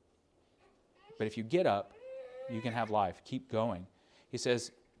 But if you get up, you can have life. Keep going. He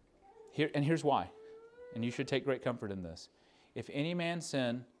says, here's why. And you should take great comfort in this. If any man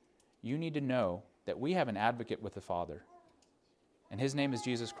sin, you need to know that we have an advocate with the Father. And His name is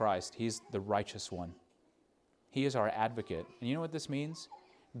Jesus Christ. He's the righteous one. He is our advocate. And you know what this means?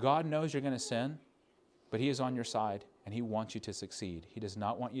 God knows you're going to sin, but He is on your side, and He wants you to succeed. He does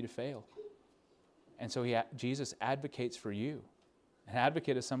not want you to fail. And so Jesus advocates for you. An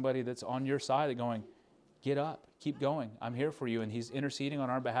advocate is somebody that's on your side going, get up, keep going. I'm here for you. And He's interceding on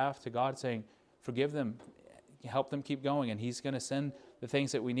our behalf to God, saying, forgive them, help them keep going. And He's going to send the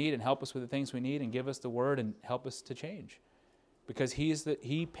things that we need and help us with the things we need and give us the word and help us to change. because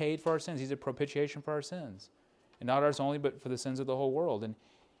he paid for our sins. He's a propitiation for our sins. And not ours only, but for the sins of the whole world. And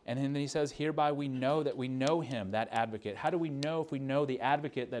then he says, hereby we know that we know him, that advocate. How do we know if we know the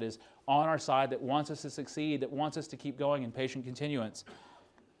advocate that is on our side, that wants us to succeed, that wants us to keep going in patient continuance?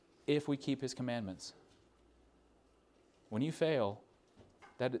 If we keep his commandments. When you fail,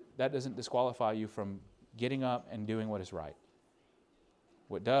 that doesn't disqualify you from getting up and doing what is right.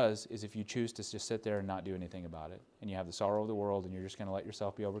 What does is if you choose to just sit there and not do anything about it, and you have the sorrow of the world, and you're just going to let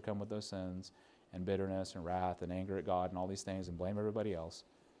yourself be overcome with those sins and bitterness and wrath and anger at God and all these things and blame everybody else.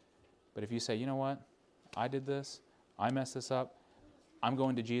 But if you say, you know what, I did this, I messed this up, I'm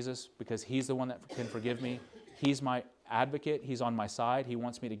going to Jesus because he's the one that can forgive me. He's my advocate. He's on my side. He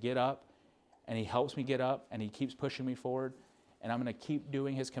wants me to get up, and he helps me get up, and he keeps pushing me forward, and I'm going to keep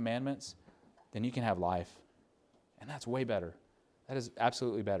doing his commandments. Then you can have life. And that's way better. That is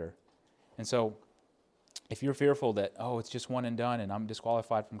absolutely better. And so if you're fearful that, oh, it's just one and done and I'm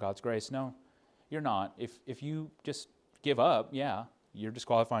disqualified from God's grace, no, you're not. If you just give up, yeah, you're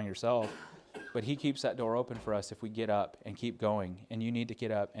disqualifying yourself. But he keeps that door open for us if we get up and keep going. And you need to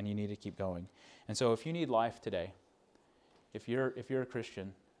get up and you need to keep going. And so if you need life today, if you're a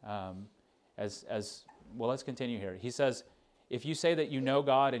Christian, well, let's continue here. He says, if you say that you know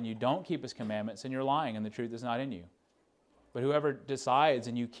God and you don't keep his commandments, then you're lying and the truth is not in you. But whoever decides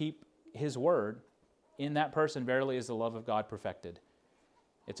and you keep his word, in that person verily is the love of God perfected.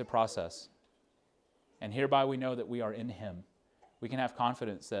 It's a process. And hereby we know that we are in him. We can have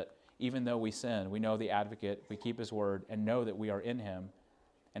confidence that even though we sin, we know the advocate, we keep his word, and know that we are in him.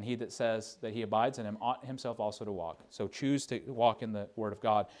 And he that says that he abides in him ought himself also to walk. So choose to walk in the word of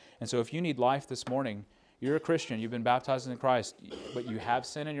God. And so if you need life this morning, you're a Christian, you've been baptized in Christ, but you have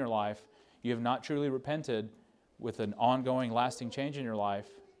sin in your life, you have not truly repented with an ongoing, lasting change in your life,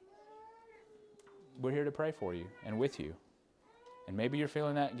 we're here to pray for you and with you. And maybe you're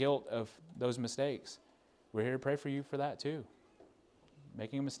feeling that guilt of those mistakes. We're here to pray for you for that too.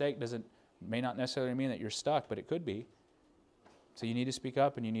 Making a mistake may not necessarily mean that you're stuck, but it could be. So you need to speak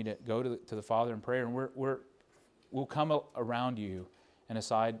up and you need to go to the Father in prayer, and we'll come around you and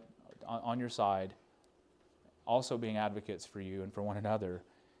aside on your side, also being advocates for you and for one another,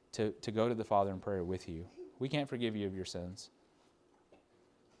 to go to the Father in prayer with you. We can't forgive you of your sins,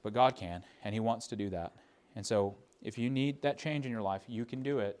 but God can, and he wants to do that. And so if you need that change in your life, you can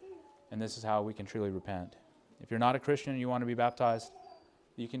do it, and this is how we can truly repent. If you're not a Christian and you want to be baptized,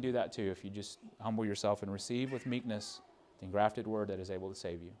 you can do that too if you just humble yourself and receive with meekness the engrafted word that is able to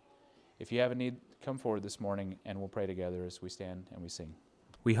save you. If you have a need, come forward this morning, and we'll pray together as we stand and we sing.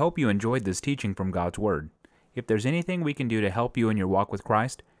 We hope you enjoyed this teaching from God's Word. If there's anything we can do to help you in your walk with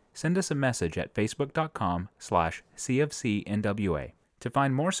Christ, send us a message at facebook.com/CFCNWA. To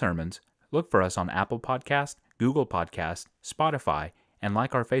find more sermons, look for us on Apple Podcast, Google Podcast, Spotify, and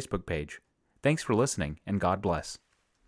like our Facebook page. Thanks for listening, and God bless.